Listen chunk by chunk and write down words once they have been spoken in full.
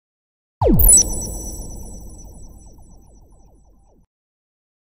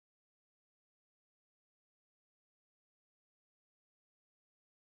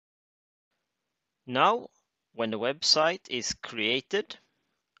Now, when the website is created,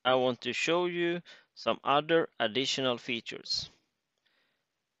 I want to show you some other additional features.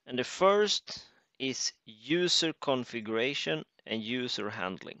 And the first is user configuration and user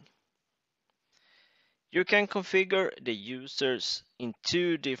handling. You can configure the users in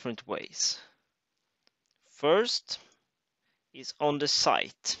two different ways. First is on the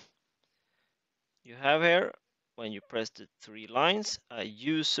site. You have here, when you press the three lines, a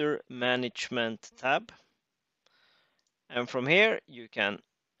user management tab. And from here, you can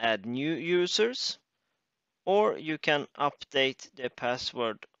add new users, or you can update the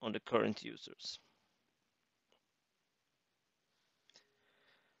password on the current users.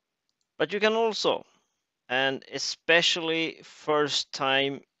 But you can also, and especially first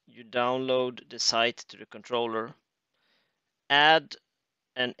time you download the site to the controller, add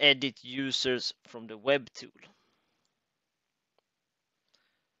and edit users from the web tool.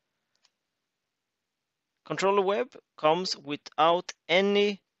 Controller Web comes without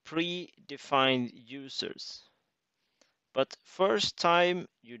any predefined users. But first time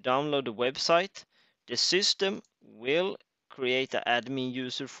you download the website, the system will create an admin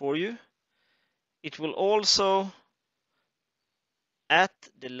user for you. It will also, at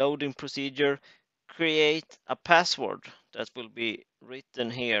the loading procedure, create a password that will be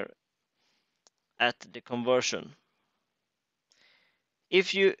written here at the conversion.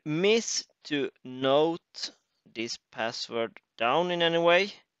 If you miss to note this password down in any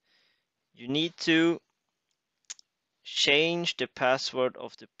way, you need to change the password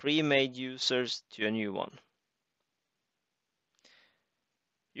of the pre-made users to a new one.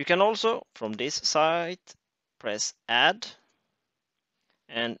 You can also, from this site, press add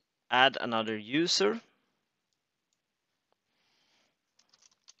and add another user.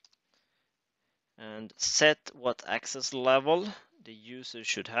 And set what access level the user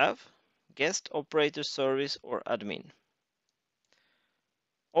should have, guest, operator, service, or admin.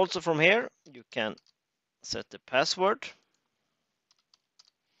 Also from here, you can set the password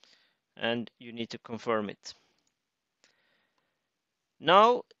and you need to confirm it.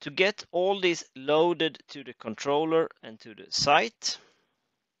 Now, to get all this loaded to the controller and to the site,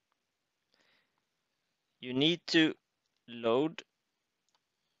 you need to load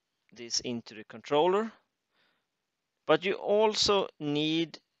this into the controller, but you also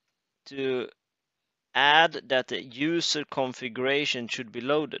need to add that the user configuration should be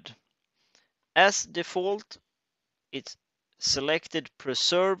loaded. As default, it's selected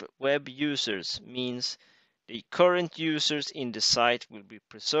preserve web users, means the current users in the site will be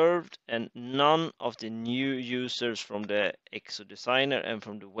preserved and none of the new users from the Exo Designer and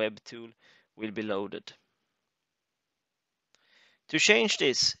from the web tool will be loaded. To change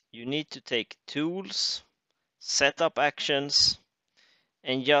this, you need to take Tools, Setup Actions,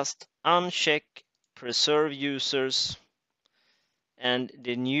 and just uncheck Preserve Users, and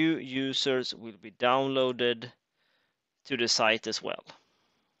the new users will be downloaded to the site as well.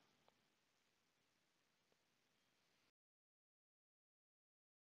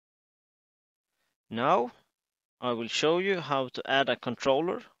 Now, I will show you how to add a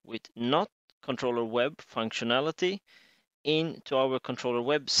controller with not controller web functionality into our controller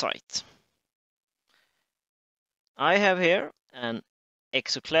website. I have here an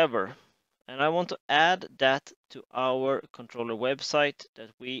Exoclever, and I want to add that to our controller website that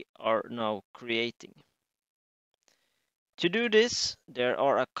we are now creating. To do this, there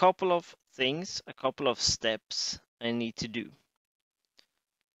are a couple of things, a couple of steps I need to do.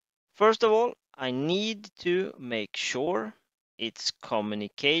 First of all, I need to make sure it's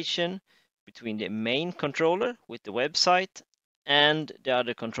communication between the main controller with the website and the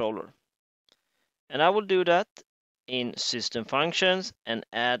other controller. And I will do that in system functions and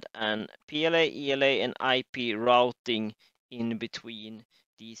add an PLA, ELA, and IP routing in between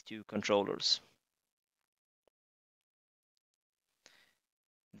these two controllers.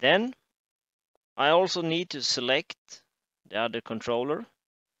 Then I also need to select the other controller,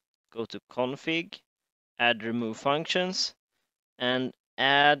 go to config, add remove functions, and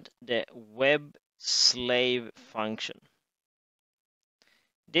add the web slave function.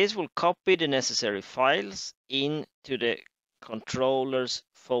 This will copy the necessary files into the controllers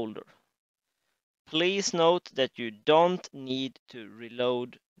folder. Please note that you don't need to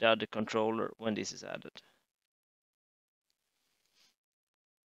reload the other controller when this is added.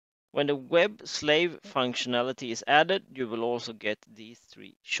 When the web slave functionality is added, you will also get these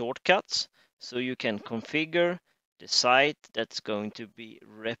three shortcuts, so you can configure the site that's going to be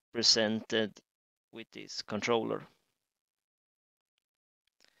represented with this controller.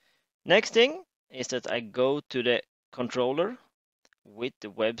 Next thing is that I go to the controller with the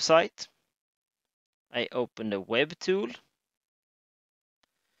website. I open the web tool,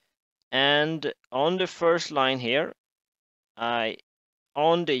 and on the first line here,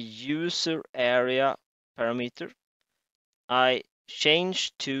 on the user area parameter, I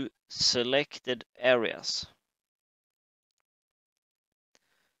change to selected areas.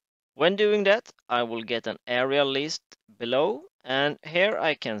 When doing that, I will get an area list below, and here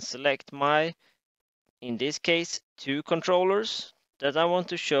I can select my, in this case, 2 controllers that I want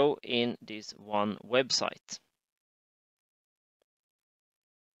to show in this one website.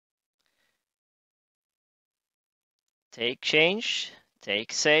 Take change,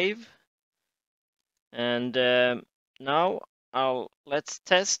 take save, and now let's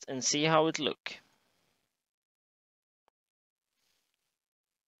test and see how it look.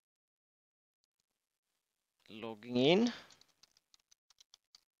 Logging in.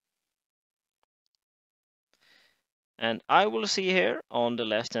 And I will see here on the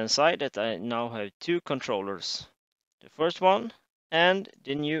left hand side that I now have 2 controllers. The first one and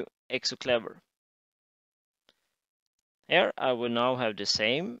the new Exoclever. Here I will now have the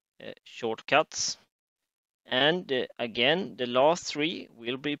same shortcuts, and again the last 3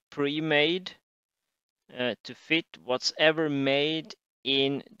 will be pre-made to fit what's ever made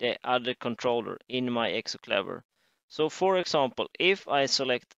in the other controller in my Exoclever. So for example, if I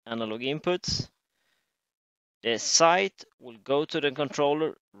select analog inputs, the site will go to the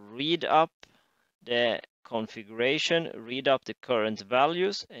controller, read up the configuration, read up the current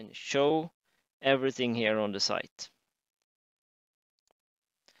values, and show everything here on the site.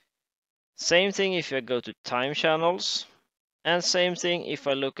 Same thing if I go to time channels, and same thing if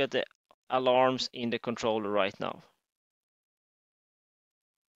I look at the alarms in the controller right now.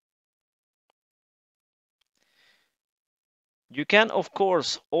 You can of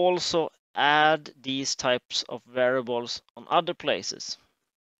course also add these types of variables on other places.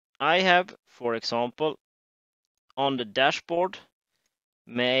 I have, for example, on the dashboard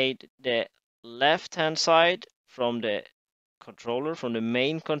made the left hand side from the controller, from the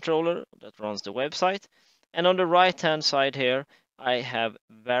main controller that runs the website, and on the right hand side here I have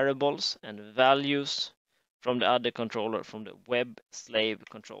variables and values from the other controller, from the web slave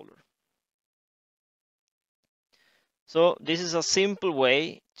controller. So this is a simple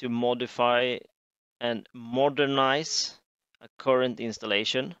way to modify and modernize a current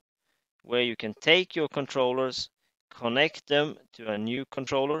installation, where you can take your controllers, connect them to a new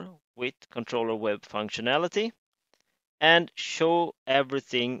controller with controller web functionality, and show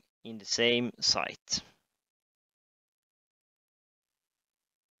everything in the same site.